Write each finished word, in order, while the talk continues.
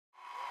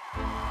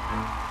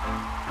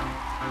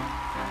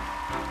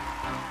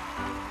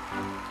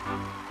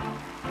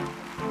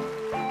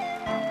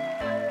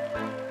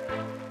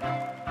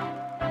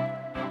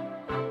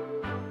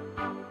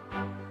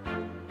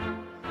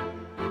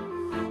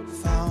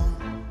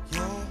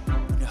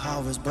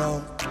was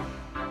broke.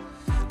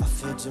 I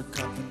filled your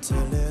cup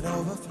until it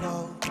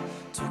overflowed.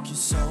 Took you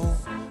so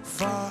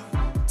far,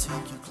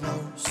 take you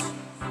close.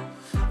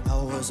 I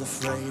was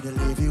afraid to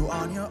leave you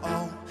on your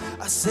own.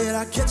 I said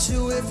I'd catch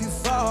you if you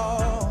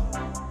fall.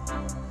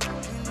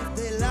 And if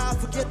they lie,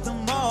 forget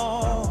them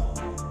all.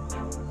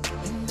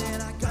 And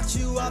then I got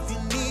you off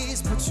your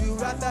knees, put you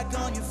right back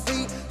on your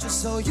feet,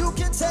 just so you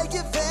can take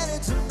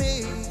advantage of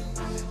me.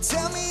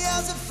 Tell me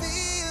how's it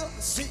feel,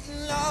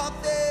 sitting out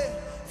there,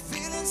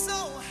 feeling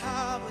so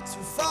high, but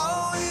too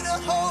far away to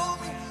hold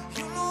me.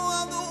 You know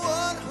I'm the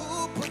one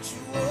who put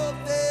you up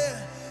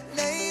there.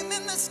 Name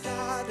in the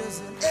sky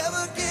doesn't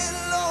ever get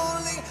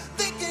lonely.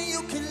 Thinking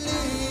you can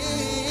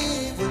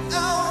live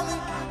without me,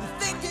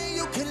 thinking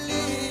you can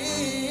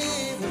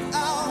live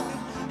without me.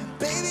 And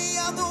baby,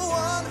 I'm the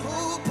one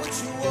who put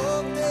you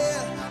up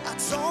there. I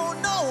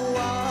don't know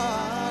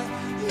why,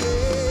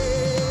 yeah.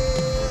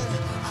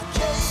 I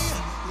gave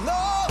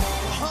love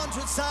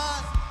 100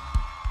 times.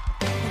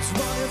 It's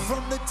running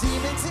from the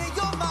demons in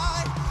your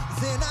mind.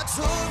 Then I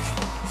took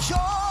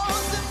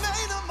yours and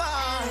made them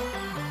mine.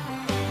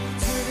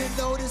 Didn't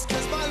notice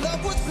cause my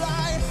love was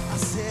blind. I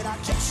said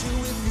I'd catch you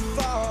if you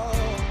fall.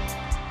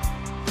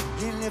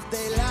 And if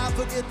they lie,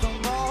 forget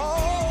them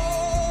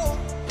all.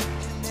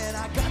 And then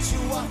I got you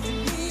off your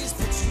knees,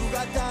 put you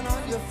right down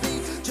on your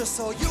feet, just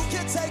so you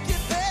can take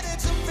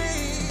advantage of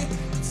me.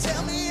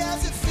 Tell me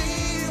how's it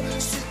feel,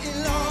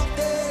 sitting up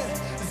there,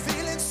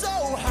 feeling so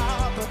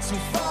high, but too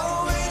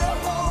far away to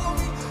hold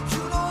me.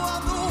 You know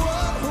I'm the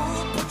one who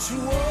put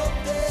you up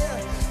there.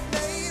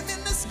 Name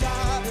in the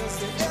sky, does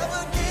it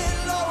ever get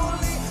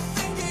lonely?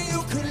 Thinking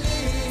you could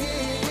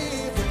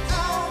live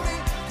without me,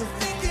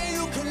 thinking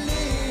you could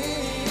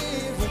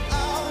live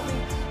without me.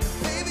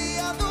 Baby,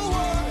 I'm the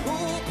one who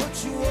put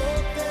you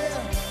up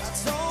there. I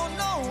don't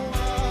know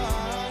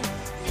why,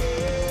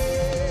 yeah.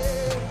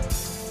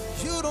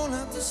 You don't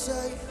have to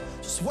say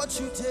just what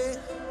you did,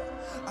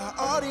 I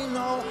already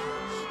know.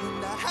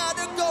 And I had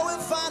to go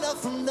and find out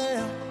from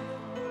there.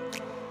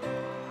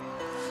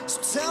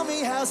 So tell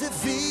me how's it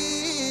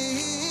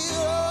feel,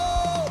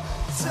 oh,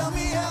 tell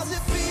me how's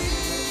it feel.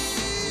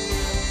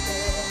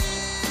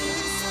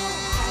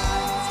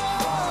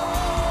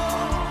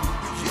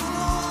 You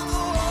know I'm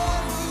the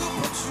one who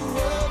put you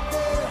up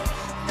there.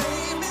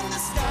 Name in the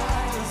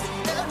sky, does it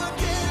ever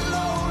get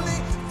lonely?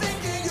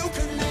 Thinking you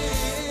could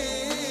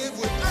live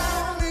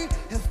without me,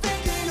 and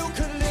thinking you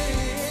could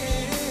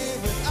live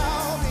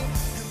without me.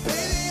 And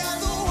baby, I'm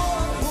the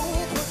one who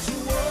put you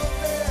up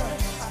there.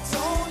 I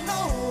don't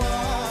know why,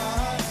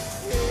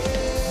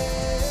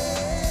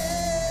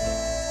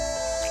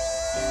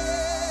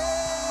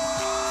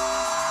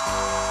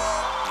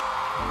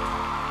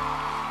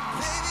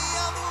 baby,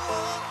 I'm the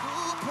one who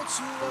put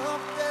you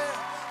up there.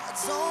 I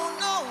don't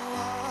know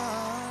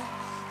why,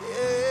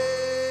 yeah.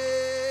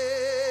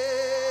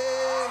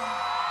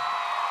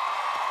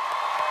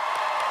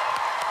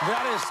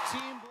 That is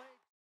Team